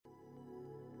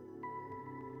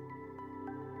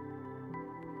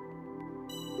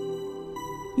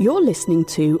You're listening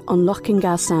to Unlocking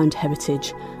Our Sound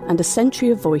Heritage and a century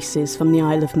of voices from the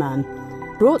Isle of Man,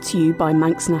 brought to you by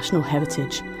Manx National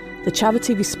Heritage, the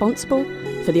charity responsible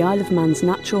for the Isle of Man's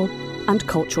natural and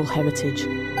cultural heritage.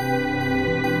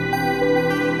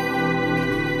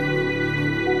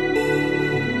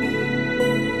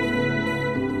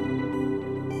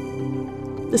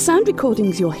 The sound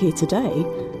recordings you'll hear today,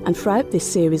 and throughout this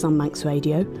series on Manx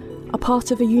Radio, are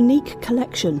part of a unique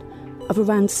collection of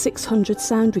around 600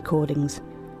 sound recordings,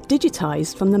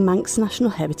 digitised from the Manx National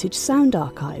Heritage Sound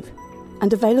Archive,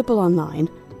 and available online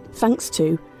thanks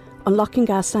to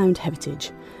Unlocking Our Sound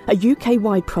Heritage, a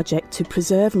UK-wide project to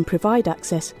preserve and provide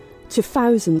access to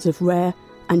thousands of rare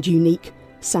and unique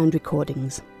sound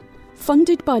recordings.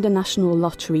 Funded by the National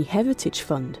Lottery Heritage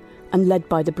Fund and led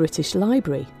by the British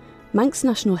Library, Manx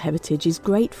National Heritage is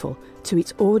grateful to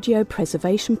its audio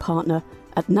preservation partner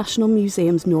at National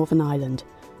Museums Northern Ireland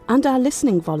and our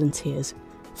listening volunteers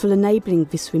for enabling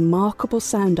this remarkable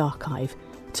sound archive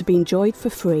to be enjoyed for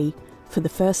free for the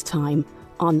first time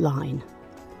online.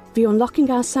 The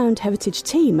Unlocking Our Sound Heritage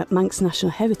team at Manx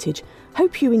National Heritage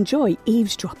hope you enjoy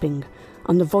eavesdropping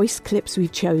on the voice clips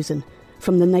we've chosen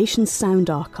from the nation's sound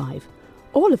archive,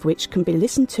 all of which can be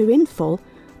listened to in full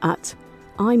at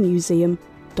imuseum.im.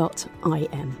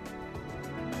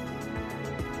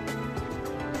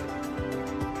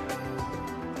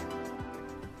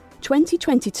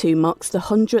 2022 marks the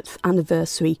 100th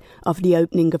anniversary of the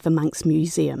opening of the Manx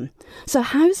Museum. So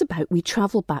how's about we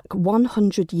travel back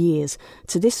 100 years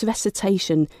to this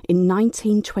recitation in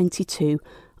 1922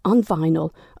 on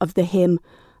vinyl of the hymn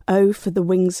 "Oh for the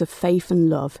Wings of Faith and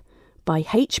Love" by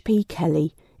H.P.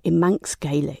 Kelly in Manx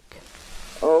Gaelic.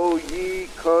 O ye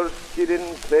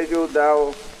Curskidin Trejo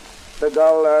Dow, the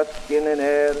Gala Skin and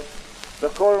Air, the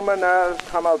Cormanar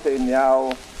Tamalte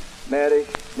Now, Merish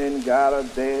Nin Gara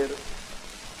Dare,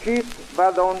 Keith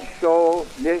Vadon Shaw,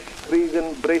 Lish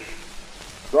Cregan Brish,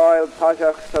 Royal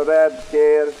Tajach Sarad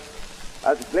Care,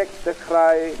 as Glick the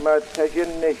Cry, Mer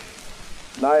Tejin Nish,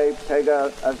 Nai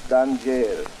Pega as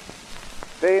Danger.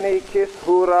 Feni Kiss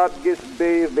Hurad Gis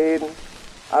Bay Vein,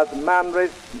 as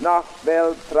Manris Nach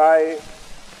Bell Try,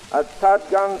 as Tad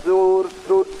Ganzur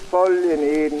Trut Foll in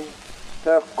Eden,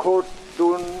 Ter Kurt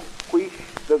Dun Quish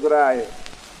the Grai.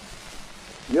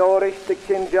 Jorish de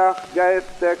Kinjach Gaet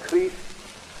de Christ,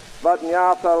 wat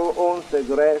Njatal ons de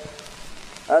Gres,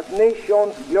 as Nish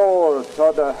ons Glor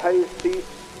to the High Seat,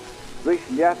 Rish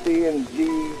Yati and G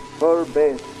for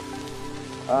best.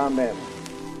 Amen.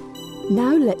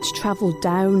 Now let's travel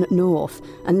down north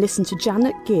and listen to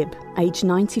Janet Gibb, aged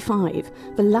 95,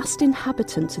 the last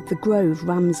inhabitant of the Grove,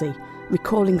 Ramsey,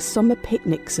 recalling summer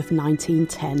picnics of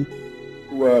 1910.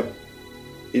 Were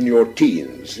in your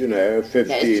teens, 15,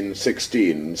 yes.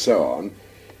 16 and so on.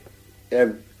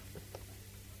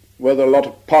 Were there a lot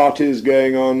of parties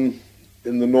going on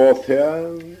in the north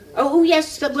here? Oh,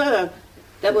 yes, there were.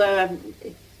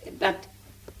 But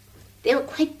they were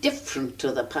quite different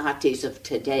to the parties of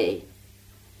today.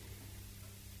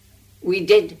 We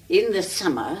did, in the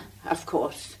summer, of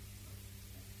course,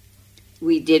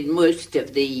 we did most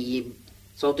of the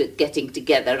sort of getting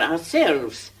together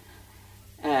ourselves.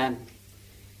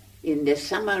 In the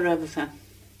summer of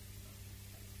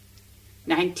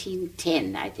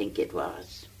 1910, I think it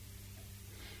was.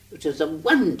 It was a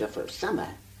wonderful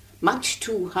summer, much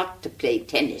too hot to play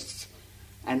tennis,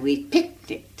 and we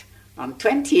picnicked on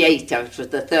 28 out of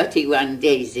the 31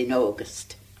 days in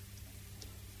August.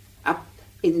 Up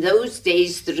in those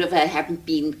days, the river hadn't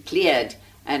been cleared,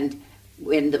 and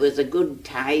when there was a good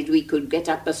tide, we could get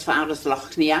up as far as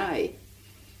Cregneash.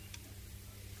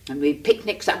 And we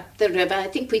picnicked up the river. I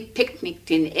think we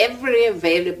picnicked in every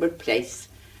available place.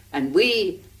 And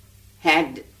we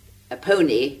had a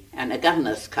pony and a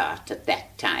governor's cart at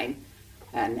that time.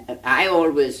 And I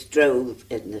always drove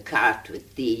in the cart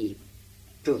with the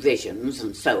provisions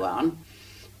and so on.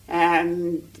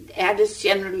 And Alice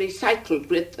generally cycled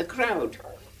with the crowd.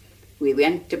 We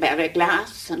went to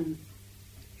Barraglass and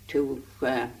to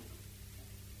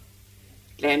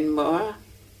Glenmore.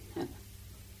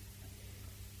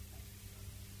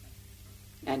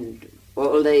 And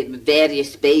all the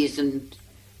various bays and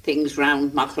things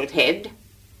round Muckle Head,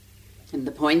 and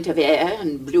the Point of Ayr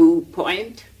and Blue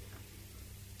Point.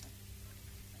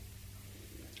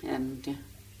 And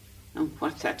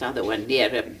what's that other one near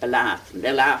the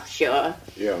Laugh Shore?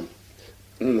 Yeah.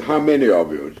 And how many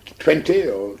of you? 20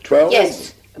 or 12?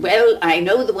 Yes. Well, I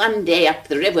know the one day up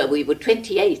the river we were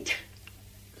 28.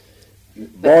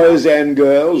 Boys and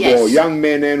girls, yes. Or young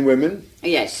men and women?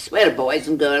 Yes, well, boys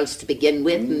and girls to begin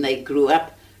with, and they grew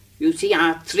up. You see,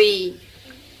 our three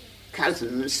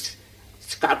cousins,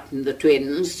 Scott and the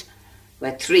twins,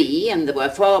 were 3, and there were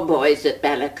 4 boys at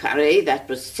Ballacurry, that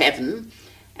was 7,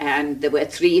 and there were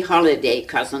 3 holiday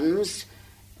cousins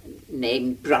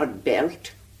named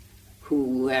Broadbelt,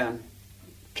 who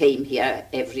came here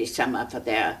every summer for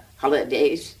their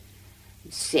holidays,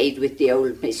 stayed with the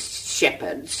old Miss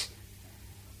Shepherds,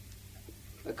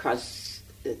 because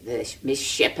the Miss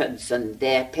Shepherds and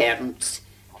their parents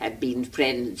had been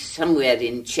friends somewhere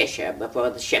in Cheshire before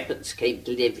the Shepherds came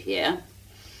to live here.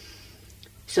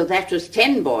 So that was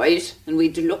 10 boys, and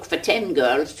we'd look for 10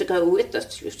 girls to go with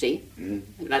us, you see.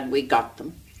 And we got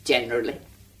them, generally.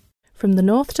 From the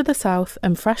north to the south,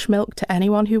 and fresh milk to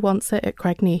anyone who wants it at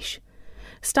Cregneash.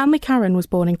 Stanley Carron was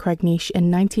born in Cregneash in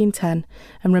 1910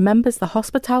 and remembers the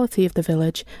hospitality of the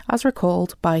village as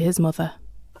recalled by his mother.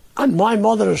 And my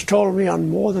mother has told me on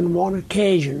more than one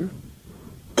occasion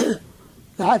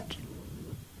that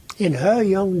in her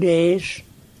young days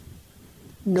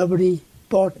nobody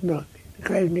bought milk in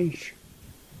Cregneash.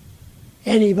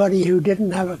 Anybody who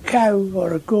didn't have a cow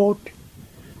or a goat,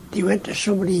 they went to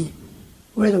somebody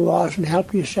where there was and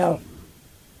help yourself.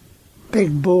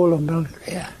 Big bowl of milk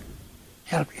there,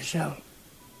 help yourself.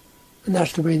 And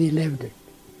that's the way they lived it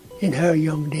in her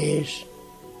young days.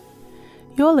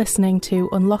 You're listening to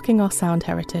Unlocking Our Sound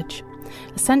Heritage,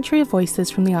 a century of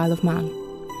voices from the Isle of Man.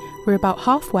 We're about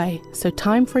halfway, so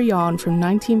time for a yarn from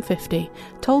 1950,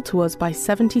 told to us by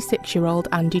 76-year-old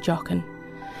Andy Joughin.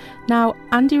 Now,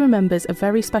 Andy remembers a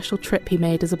very special trip he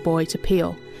made as a boy to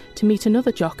Peel, to meet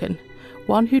another Joughin,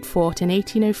 one who'd fought in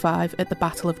 1805 at the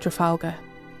Battle of Trafalgar.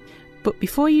 But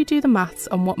before you do the maths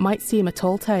on what might seem a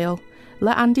tall tale,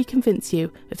 let Andy convince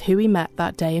you of who he met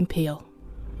that day in Peel.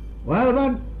 Well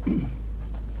then,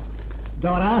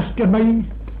 they're asking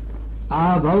me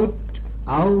about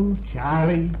old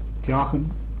Charlie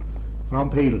Joughin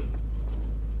from Peel.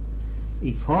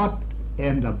 He fought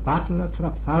in the Battle of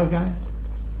Trafalgar,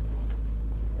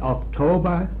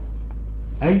 October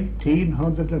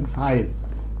 1805.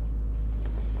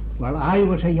 Well, I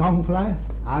was a young fella.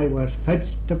 I was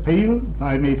fetched to Peel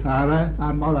by my father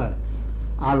and mother,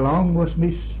 along with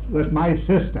my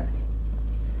sister.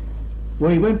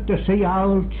 We went to see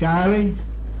old Charlie.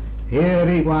 Here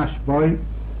he was, boy,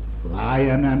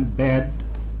 lying in bed,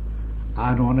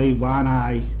 and only one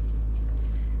eye.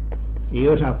 He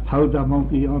was a powder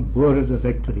monkey on board of the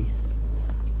Victory,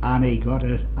 and he got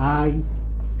his eye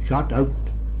shot out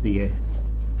the air.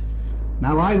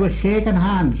 Now I was shaking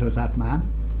hands with that man,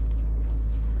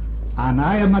 and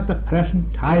I am at the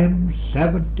present time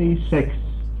 76.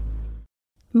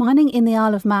 Mining in the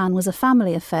Isle of Man was a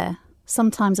family affair,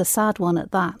 sometimes a sad one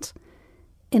at that.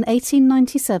 In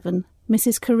 1897,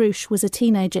 Mrs. Carouche was a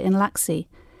teenager in Laxey,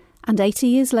 and 80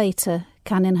 years later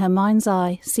can in her mind's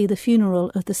eye see the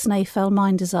funeral of the Snaefell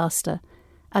mine disaster,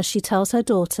 as she tells her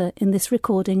daughter in this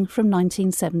recording from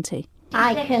 1970.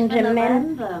 I can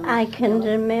remember, I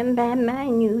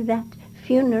knew that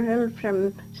funeral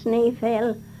from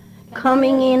Snaefell,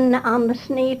 coming in on the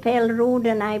Snaefell Road,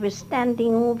 and I was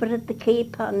standing over at the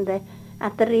Cape at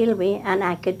the railway, and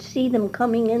I could see them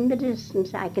coming in the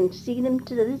distance. I can see them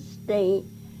to this day.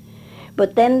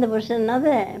 But then there was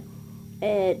another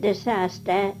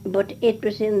disaster, but it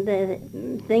was in the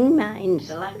mines,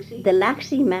 the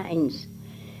Laxey mines,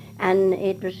 and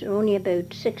it was only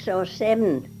about 6 or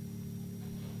 7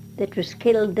 that was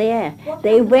killed there.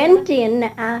 They went in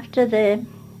after the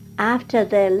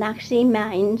Laxey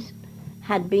mines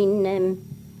had been.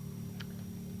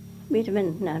 Wait a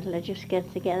minute now, let's just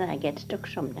get together. I get stuck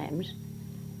sometimes.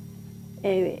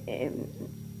 When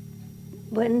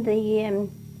the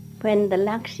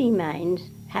Laxey mines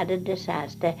had a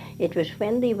disaster, it was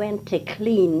when they went to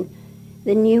clean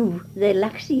the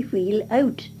Laxey wheel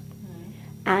out.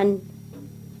 And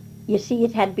you see,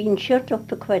 it had been shut up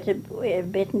for quite a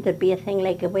bit, and there'd be a thing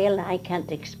like, well, I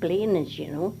can't explain it, you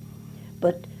know.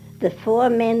 But the 4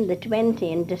 men that went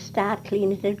in to start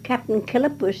cleaning it, Captain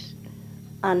Killip was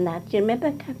on that. Do you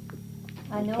remember Captain?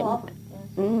 I know of it,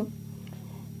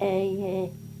 yes.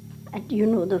 And you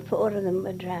know, the 4 of them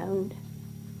were drowned.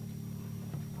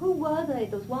 Who were they?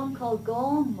 There was one called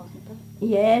Gorm, wasn't there?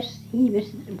 Yes, he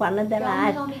was one of the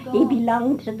lads. He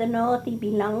belonged to the north, he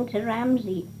belonged to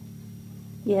Ramsey.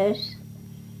 Yes.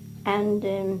 And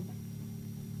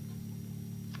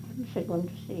what was I going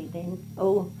to say then?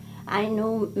 Oh, I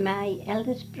know my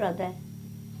eldest brother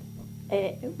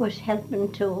was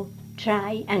helping to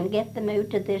try and get them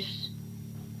out of this,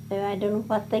 I don't know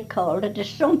what they called it, a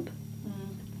sump.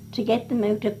 To get them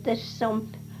out of this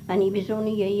sump. And he was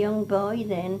only a young boy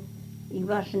then. He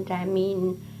wasn't,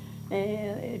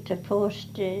 to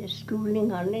forced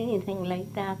schooling or anything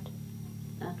like that.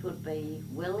 That would be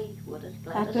Willie, would it?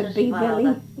 That would be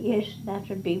Willie. Yes, that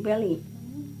would be Willie.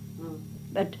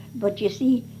 But you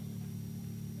see,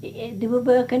 they were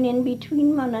working in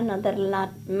between one another a lot.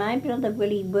 My brother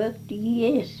Willie worked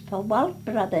years for Walt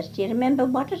Brothers. Do you remember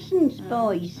Watterson's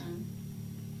boys?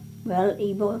 Well,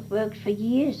 he worked for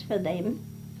years for them.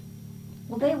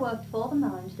 Well, they worked for the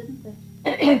Manx, didn't they?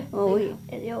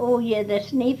 Oh yeah, the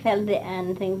Snaefeld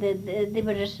and thing. They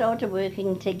were sort of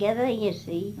working together, you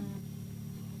see.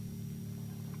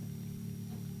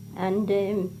 And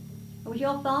was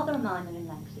your father a miner in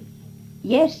Ramsey?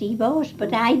 Yes, he was,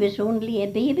 but I was only a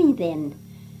baby then.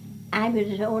 I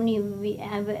was only,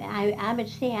 I would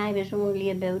say I was only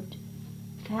about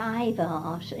 5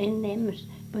 or so in them.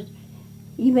 But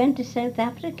he went to South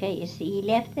Africa, you see. He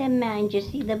left them mines, you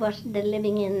see. There wasn't a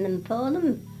living in them for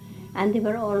them. And they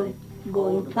were all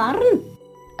going foreign.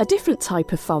 A different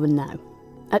type of foreign now.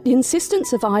 At the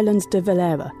insistence of Islands de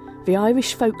Valera, the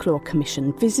Irish Folklore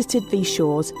Commission visited these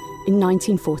shores in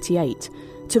 1948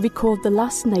 to record the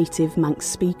last native Manx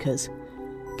speakers.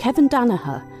 Kevin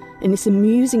Danaher, in this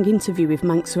amusing interview with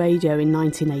Manx Radio in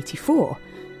 1984,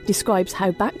 describes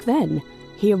how back then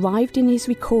he arrived in his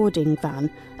recording van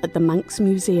at the Manx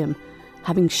Museum,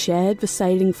 having shared the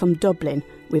sailing from Dublin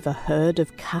with a herd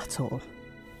of cattle.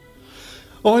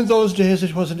 Oh, in those days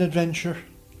it was an adventure.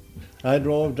 I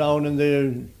drove down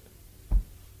in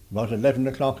about 11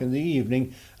 o'clock in the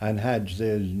evening and had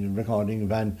the recording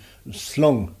van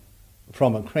slung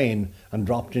from a crane and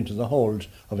dropped into the hold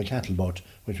of a cattle boat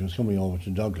which was coming over to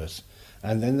Douglas.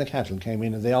 And then the cattle came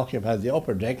in and they occupied the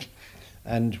upper deck,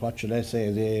 and what shall I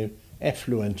say, the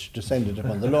effluent descended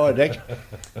upon the lower deck.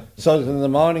 So in the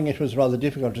morning it was rather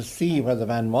difficult to see where the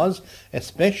van was,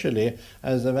 especially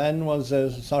as the van was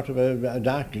a sort of a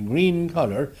dark green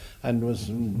colour and was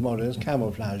more or less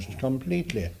camouflaged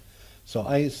completely. So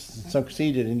I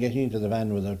succeeded in getting into the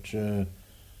van without too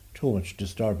much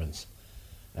disturbance,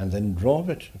 and then drove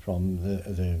it from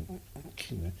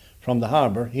the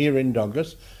harbour here in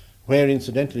Douglas, where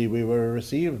incidentally we were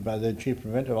received by the Chief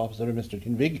Preventive Officer, Mr.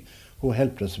 Kinvig, who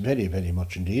helped us very, very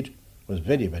much indeed, was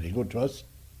very, very good to us,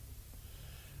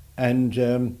 and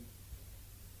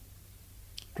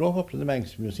drove up to the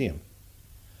Manx Museum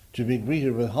to be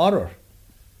greeted with horror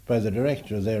by the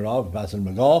director thereof, Basil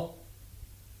McGaw,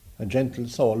 a gentle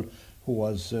soul who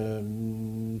was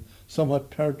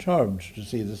somewhat perturbed to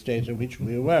see the state in which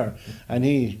we were. And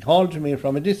he called to me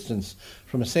from a distance,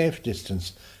 from a safe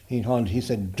distance. He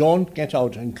said, "Don't get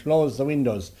out and close the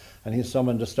windows." And he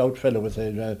summoned a stout fellow with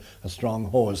a strong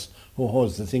hose, who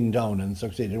hosed the thing down and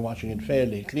succeeded in washing it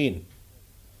fairly clean.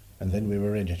 And then we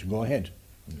were ready to go ahead.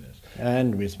 Yes.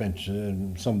 And we spent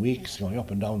some weeks going up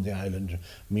and down the island,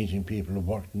 meeting people,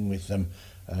 working with them.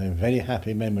 Very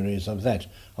happy memories of that,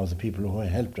 of the people who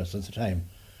helped us at the time,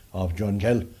 of John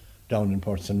Gell down in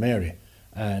Port St. Mary,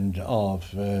 and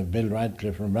of Bill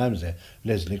Radcliffe from Ramsey,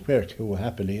 Leslie Quirk, who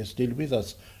happily is still with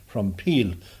us from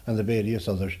Peel, and the various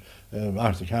others,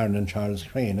 Arthur Carn and Charles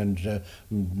Crane, and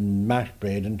Mark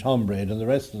Braid and Tom Braid, and the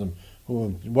rest of them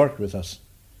who worked with us.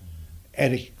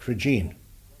 Eric Cregneash,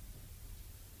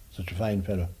 such a fine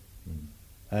fellow,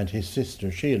 and his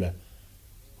sister Sheila,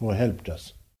 who helped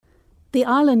us. The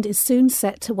island is soon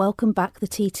set to welcome back the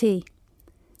TT.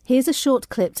 Here's a short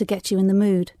clip to get you in the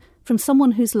mood, from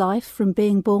someone whose life, from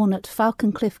being born at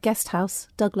Falcon Cliff Guest House,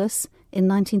 Douglas, in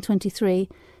 1923,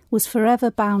 was forever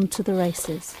bound to the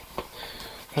races.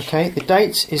 Okay, the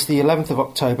date is the 11th of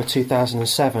October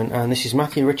 2007, and this is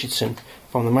Matthew Richardson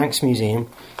from the Manx Museum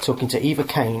talking to Eva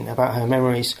Kane about her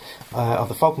memories of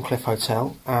the Falcon Cliff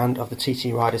Hotel and of the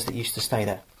TT riders that used to stay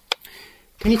there.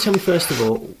 Can you tell me first of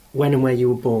all when and where you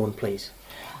were born, please?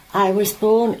 I was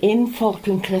born in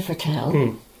Falcon Cliff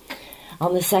Hotel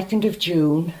on the 2nd of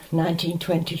June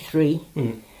 1923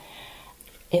 in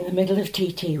the middle of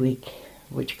TT week,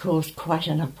 which caused quite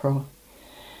an uproar.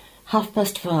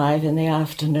 5:30 in the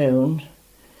afternoon,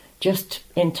 just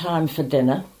in time for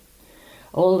dinner.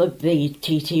 All of the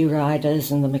TT riders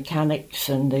and the mechanics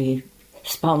and the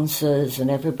sponsors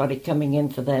and everybody coming in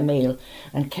for their meal,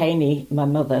 and Caney, my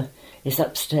mother, is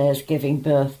upstairs giving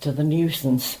birth to the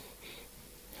nuisance.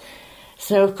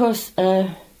 So, of course,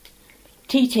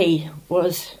 TT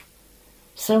was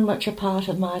so much a part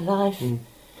of my life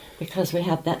because we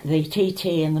had the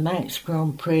TT and the Manx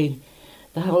Grand Prix.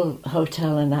 The whole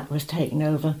hotel and that was taken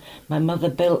over. My mother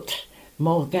built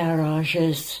more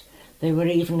garages. They were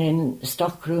even in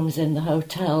stock rooms in the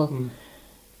hotel.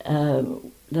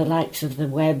 The likes of the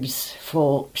Webbs,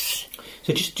 Fawkes.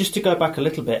 So just to go back a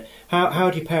little bit, how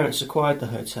had your parents acquired the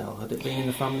hotel? Had it been in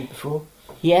the family before?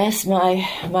 Yes, my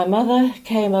mother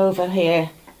came over here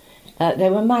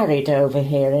They were married over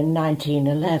here in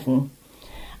 1911,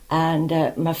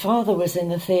 and my father was in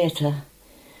the theatre,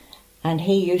 and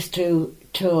he used to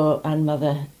tour, and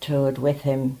Mother toured with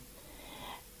him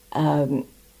until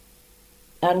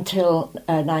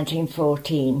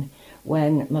 1914,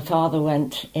 when my father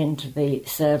went into the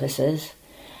services,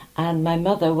 and my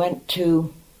mother went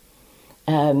to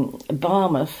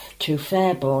Barmouth, to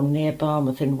Fairbourne, near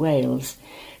Barmouth in Wales,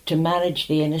 to manage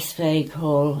the Innisfaig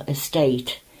Hall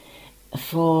estate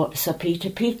for Sir Peter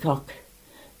Peacock,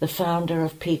 the founder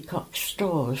of Peacock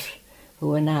Stores,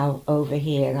 who are now over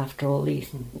here after all these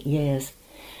years.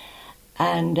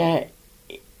 And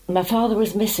my father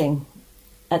was missing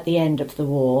at the end of the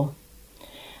war,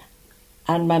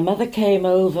 and my mother came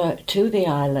over to the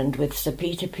island with Sir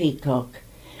Peter Peacock,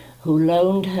 who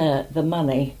loaned her the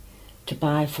money to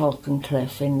buy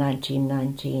Falconcliffe in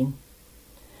 1919.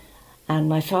 And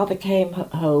my father came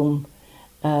home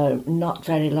not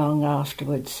very long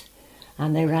afterwards,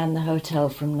 and they ran the hotel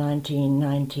from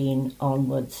 1919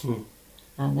 onwards.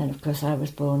 And then, of course, I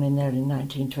was born in there in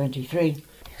 1923.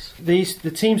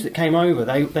 The teams that came over,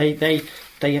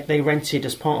 they rented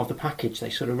as part of the package. They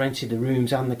sort of rented the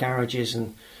rooms and the garages,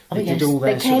 and they did all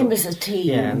their. They came as a team.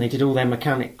 Yeah, and they did all their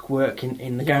mechanic work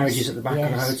in the garages at the back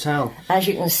of the hotel. As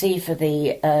you can see, for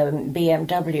the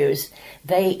BMWs,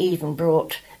 they even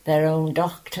brought their own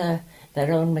doctor,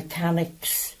 their own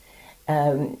mechanics.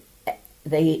 Some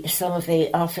of the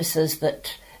officers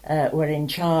that were in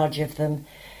charge of them,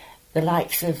 the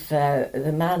likes of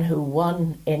the man who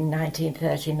won in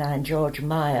 1939, George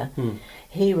Meyer,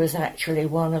 he was actually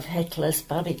one of Hitler's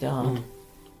bodyguard.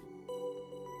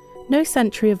 No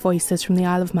century of voices from the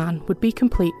Isle of Man would be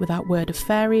complete without word of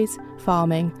fairies,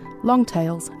 farming,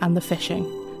 longtails and the fishing,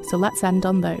 so let's end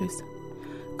on those.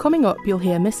 Coming up, you'll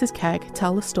hear Mrs. Keg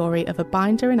tell the story of a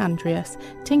binder in Andreas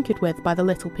tinkered with by the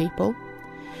little people,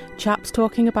 chaps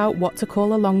talking about what to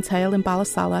call a longtail in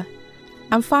Ballasalla,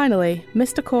 and finally,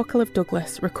 Mr. Corkle of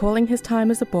Douglas recalling his time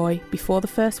as a boy before the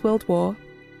First World War,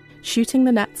 shooting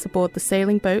the nets aboard the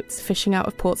sailing boats fishing out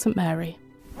of Port St Mary.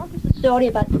 What was the story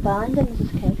about the binder,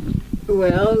 Mrs. Keg?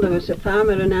 Well, there was a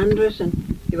farmer in Andreas, and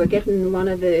they were getting one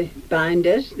of the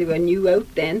binders. They were new out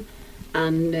then,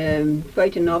 and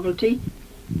quite a novelty.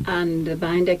 And the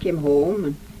binder came home,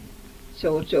 and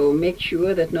so to make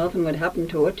sure that nothing would happen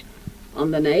to it,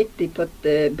 on the night they put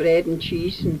the bread and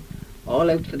cheese and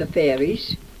all out for the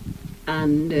fairies,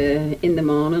 and in the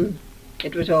morning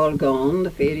it was all gone.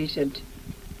 The fairies had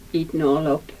eaten all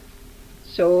up,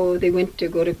 so they went to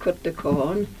go to cut the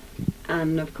corn,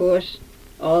 and of course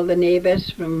all the neighbours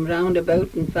from round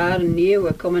about and far and near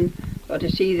were coming for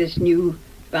to see this new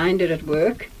binder at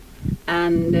work,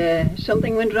 and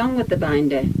something went wrong with the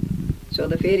binder, so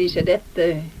the fairies had ate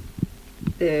the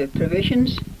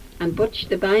provisions and butched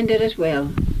the binder as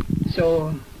well,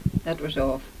 so that was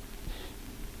off.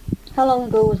 How long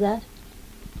ago was that?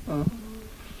 Oh,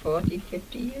 40,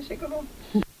 50 years ago.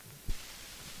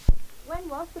 When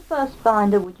was the first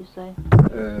binder, would you say?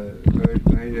 First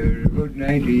binder, about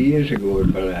 90 years ago,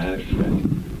 perhaps.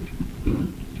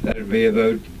 That'd be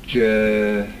about,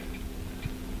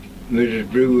 Mrs.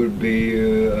 Brew would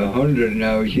be 100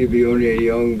 now. She'd be only a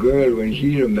young girl when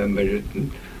she remembered it.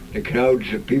 And the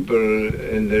crowds of people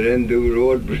in the Rendu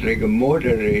Road was like a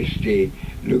motor race day,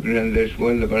 looking at this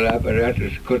wonderful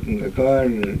apparatus, cutting the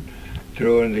corn and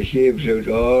throwing the sheaves out,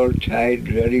 all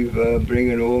tied, ready for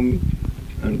bringing home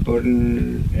and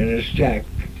putting in a stack.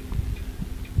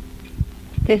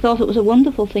 They thought it was a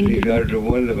wonderful thing to do. They thought it was a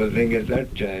wonderful thing at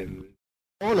that time.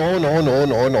 Oh, no,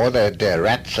 the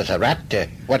rat's a rat.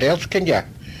 What else can you?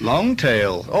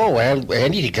 Longtail. Oh, well,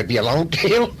 anything could be a long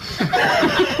tail.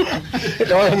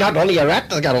 No, not only a rat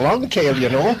that's got a long tail, you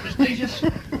know.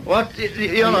 What?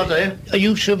 You're not, are you? Are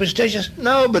you superstitious?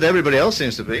 No, but everybody else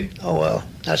seems to be. Oh, well,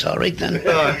 that's all right then.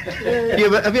 Have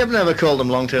you ever called them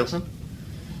longtails, son?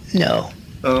 No.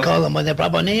 Call them by their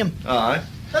proper name. Aye.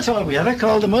 That's all we ever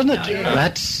called them, wasn't it?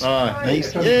 Rats. Aye.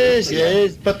 Nice.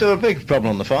 Yes. But they were a big problem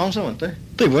on the farms, weren't they?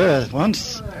 They were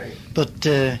once. But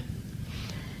the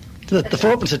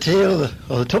fourpence a tail,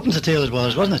 or the tuppence a tail it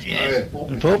was, wasn't it? Yes.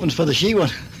 And fourpence for the she one.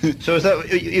 So is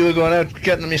that, you were going out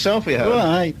getting them yourself, you had? Oh,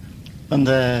 aye. And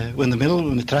when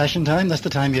the thrashing time, that's the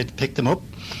time you'd pick them up.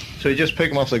 So you just pick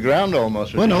them off the ground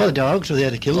almost? Well, no, the dogs were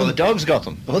there to kill them. Oh, the dogs got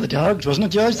them? Oh, the dogs, wasn't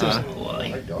it, George?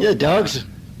 Yeah, dogs.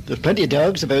 There were plenty of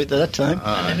dogs about at that time.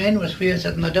 And the men was fierce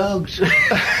than the dogs.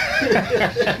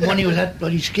 Money was that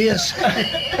bloody scarce.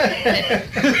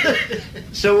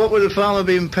 So what would a farmer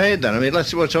being paid then? I mean,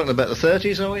 we're talking about the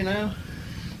 30s, are we now?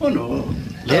 Oh, no.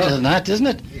 Later than that, isn't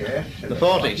it? Yes. The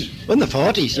 40s? In the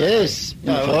 40s, yes.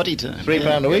 In the 40s.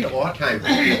 £3 a week? Wartime.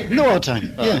 No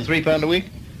wartime, yeah. £3 a week?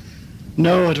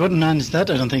 No, it wouldn't manage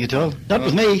that, I don't think at all. Not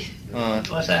with me.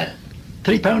 What's that?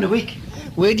 £3 a week.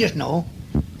 Wages, no.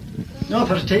 No,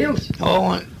 for the tails.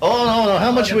 Oh, no.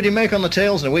 How much would you make on the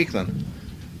tails in a week then?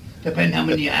 Depending how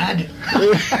many you had.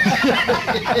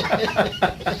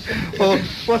 Well,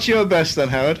 what's your best then,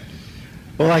 Howard?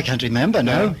 Oh, I can't remember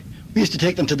now. We used to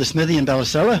take them to the smithy in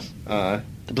Ballasella.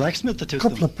 The blacksmith that took A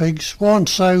couple of pigs, one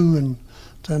sow and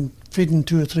then feeding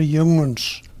 2 or 3 young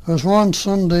ones. There was one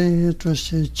Sunday, it was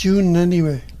June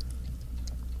anyway,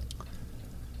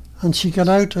 and she got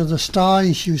out of the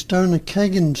sty. She was down at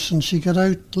Keggins, and she got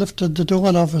out, lifted the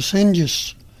door off its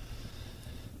hinges,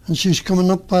 and she was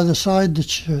coming up by the side of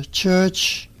the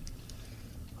church,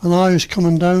 and I was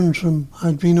coming down from,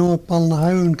 I'd been up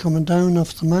Balnahown coming down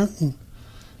off the mountain.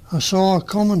 I saw her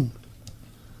coming,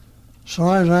 so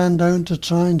I ran down to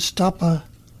try and stop her,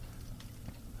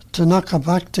 to knock her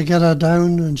back to get her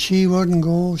down, and she wouldn't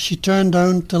go. She turned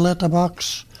down to let the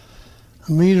box,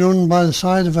 and me run by the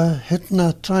side of her, hitting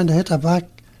her, trying to hit her back,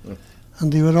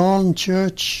 and they were all in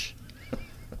church,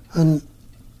 and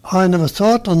I never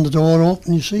thought on the door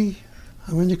open, you see,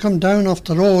 and when you come down off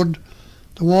the road,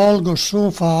 the wall goes so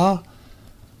far,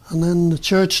 and then the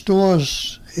church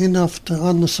doors in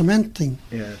on the cement thing.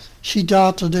 Yes. She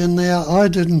darted in there, I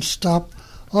didn't stop,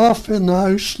 off in the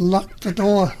house, locked the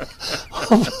door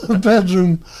of the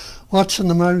bedroom, watching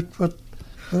them out. But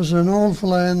there was an old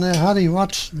fella in there, Harry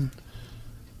Watson.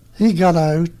 He got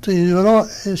out.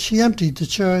 She emptied the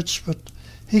church, but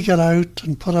he got out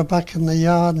and put her back in the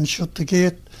yard and shut the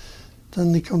gate.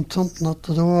 Then they come thumping at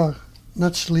the door.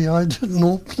 Naturally, I didn't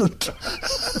open it.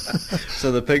 So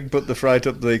the pig put the fright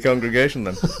up the congregation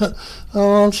then? Oh,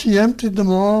 well, she emptied them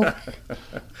all.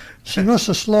 She must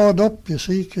have slowed up, you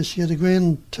see, because she had to go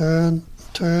in, turn.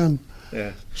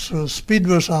 Yeah. So speed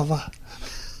was of her.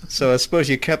 So I suppose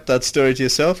you kept that story to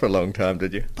yourself for a long time,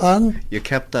 did you? Pardon? You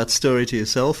kept that story to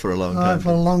yourself for a long time? For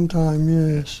a long time,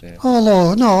 yes. Yeah.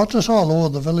 No, it was all over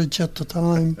the village at the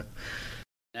time.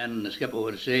 And the skipper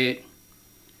would say,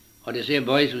 what do you say,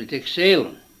 boys, we'll take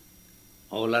sail.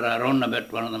 Oh, let her run a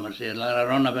bit, one of them would say, let her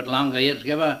run a bit longer here,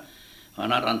 skipper. We're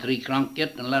not on 3 cronk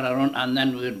yet, and let her run, and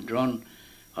then we'd run.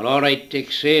 Well, all right,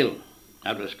 take sail.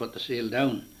 After us put the sail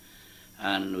down.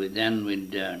 And we'd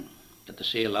get the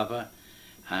sail off her,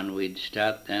 and we'd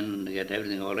start then to get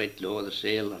everything all right, lower the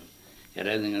sail, and get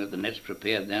everything, the nets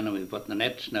prepared then, and we put the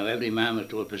nets. Now every man was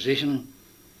to a position.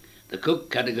 The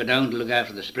cook had to go down to look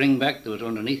after the springback that was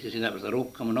underneath. You see, that was the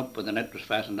rope coming up where the net was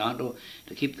fastened onto,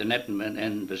 to keep the net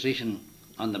in position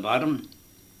on the bottom.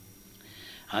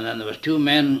 And then there was 2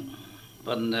 men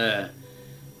shooting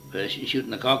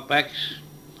the cockbacks,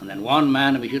 and then one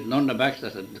man would be shooting the underbacks.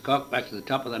 That's the cockbacks at the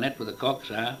top of the net where the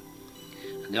cocks are.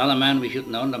 And the other man would be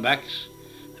shooting the underbacks.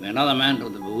 There'd be another man to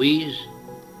the buoys,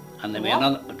 and there'd be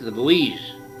another to the buoys.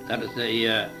 That is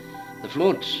the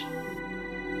floats.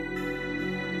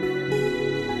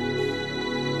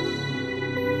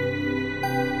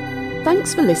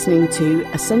 Thanks for listening to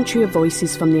A Century of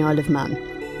Voices from the Isle of Man,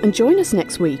 and join us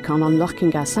next week on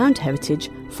Unlocking Our Sound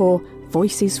Heritage for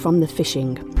Voices from the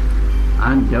Fishing.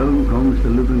 And down comes the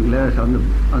looking glass on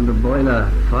the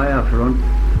boiler fire front,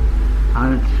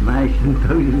 and it's smashed in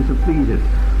thousands of pieces.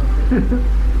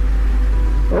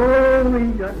 Oh my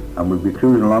God! And we'd be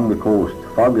cruising along the coast.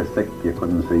 Fog is thick, you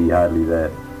couldn't see hardly the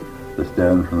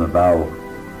stern from the bow.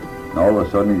 And all of a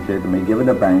sudden he said to me, give it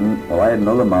a bang. Well, I had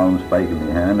another mound spike in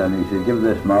my hand, and he said, give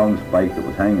this mound spike that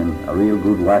was hanging a real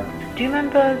good whack. Do you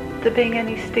remember there being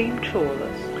any steam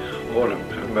trawlers? Oh, I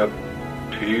remember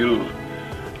Peel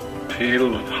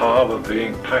harbour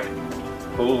being packed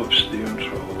full of steam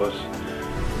trawlers.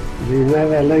 We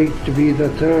never liked to be the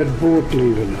third boat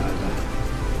leaving either.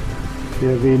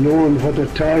 They'll be known for the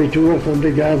tie two of them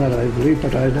together, I believe,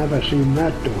 but I never seen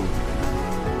that done.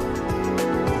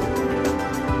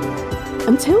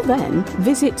 Until then,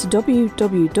 visit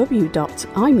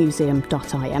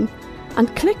www.imuseum.im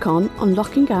and click on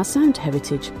Unlocking Our Sound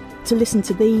Heritage to listen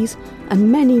to these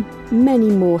and many, many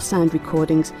more sound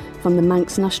recordings from the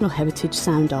Manx National Heritage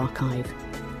Sound Archive.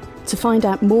 To find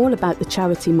out more about the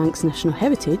charity Manx National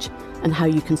Heritage and how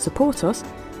you can support us,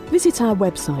 visit our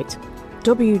website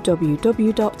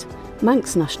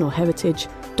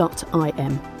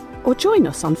www.manxnationalheritage.im or join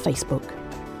us on Facebook.